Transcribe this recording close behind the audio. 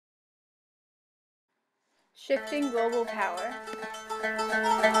Shifting global power.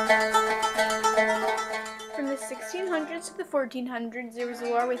 From the 1600s to the 1400s, there was a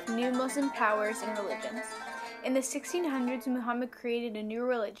war with new Muslim powers and religions. In the 1600s, Muhammad created a new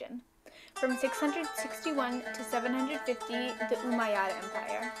religion. From 661 to 750, the Umayyad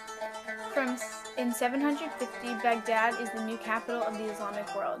Empire. In 750, Baghdad is the new capital of the Islamic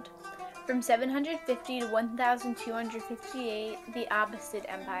world. From 750 to 1258, the Abbasid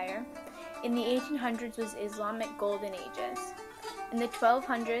Empire. In the 1800s was Islamic Golden Ages. In the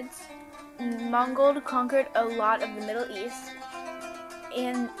 1200s, Mongols conquered a lot of the Middle East,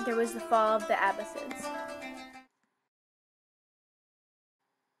 and there was the fall of the Abbasids.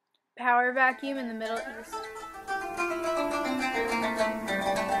 Power vacuum in the Middle East.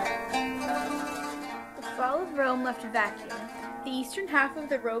 The fall of Rome left a vacuum. The eastern half of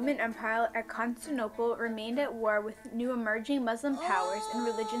the Roman Empire at Constantinople remained at war with new emerging Muslim powers and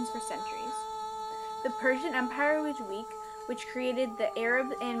religions for centuries. The Persian Empire was weak, which created the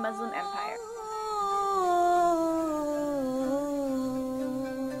Arab and Muslim Empire.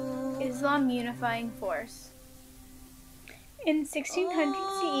 Islam unifying force. In 1600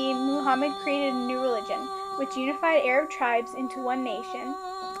 CE, Muhammad created a new religion, which unified Arab tribes into one nation.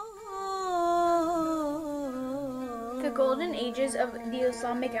 The Golden Ages of the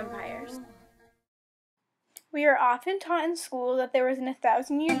Islamic empires. We are often taught in school that there was an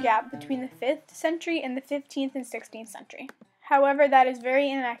 1,000-year gap between the 5th century and the 15th and 16th century. However, that is very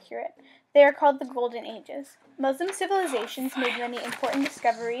inaccurate. They are called the Golden Ages. Muslim civilizations made many important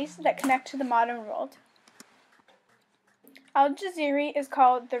discoveries that connect to the modern world. Al-Jazari is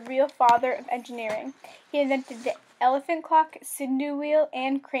called the real father of engineering. He invented the elephant clock, Sindhu wheel,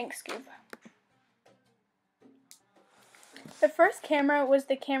 and crank scoop. The first camera was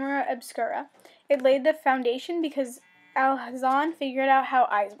the camera obscura. It laid the foundation because Al-Hazan figured out how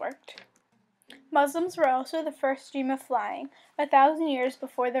eyes worked. Muslims were also the first to dream of flying, 1,000 years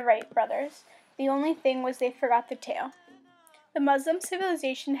before the Wright brothers. The only thing was they forgot the tail. The Muslim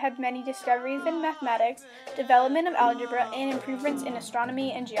civilization had many discoveries in mathematics, development of algebra, and improvements in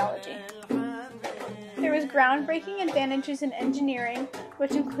astronomy and geology. There was groundbreaking advantages in engineering,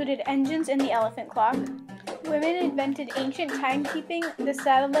 which included engines and the elephant clock. Women invented ancient timekeeping, the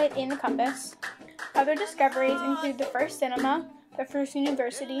satellite, and the compass. Other discoveries include the first cinema, the first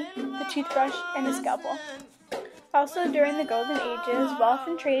university, the toothbrush, and the scalpel. Also, during the Golden Ages, wealth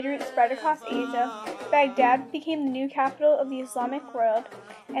and trade routes spread across Asia. Baghdad became the new capital of the Islamic world,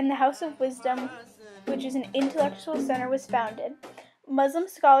 and the House of Wisdom, which is an intellectual center, was founded. Muslim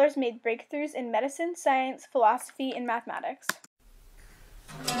scholars made breakthroughs in medicine, science, philosophy, and mathematics.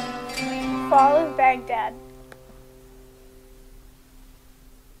 Fall of Baghdad.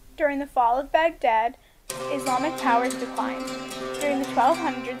 During the fall of Baghdad, Islamic powers declined. During the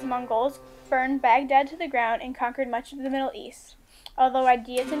 1200s, Mongols burned Baghdad to the ground and conquered much of the Middle East, although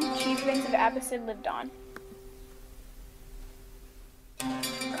ideas and achievements of Abbasid lived on.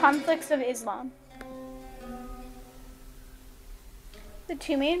 Conflicts of Islam. The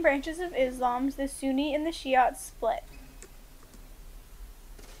two main branches of Islam, the Sunni and the Shiite, split.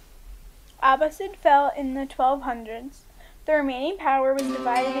 Abbasid fell in the 1200s. The remaining power was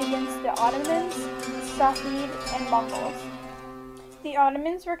divided against the Ottomans, Safid, and Mongols. The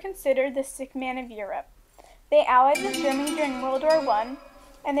Ottomans were considered the sick man of Europe. They allied with Germany during World War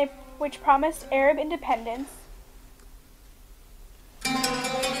I, which promised Arab independence.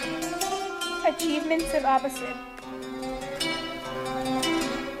 Achievements of Abbasid.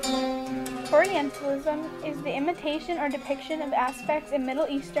 Orientalism is the imitation or depiction of aspects in Middle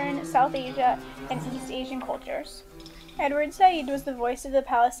Eastern, South Asia, and East Asian cultures. Edward Said was the voice of the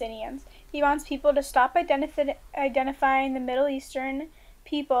Palestinians. He wants people to stop identifying the Middle Eastern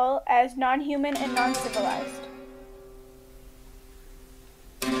people as non-human and non-civilized.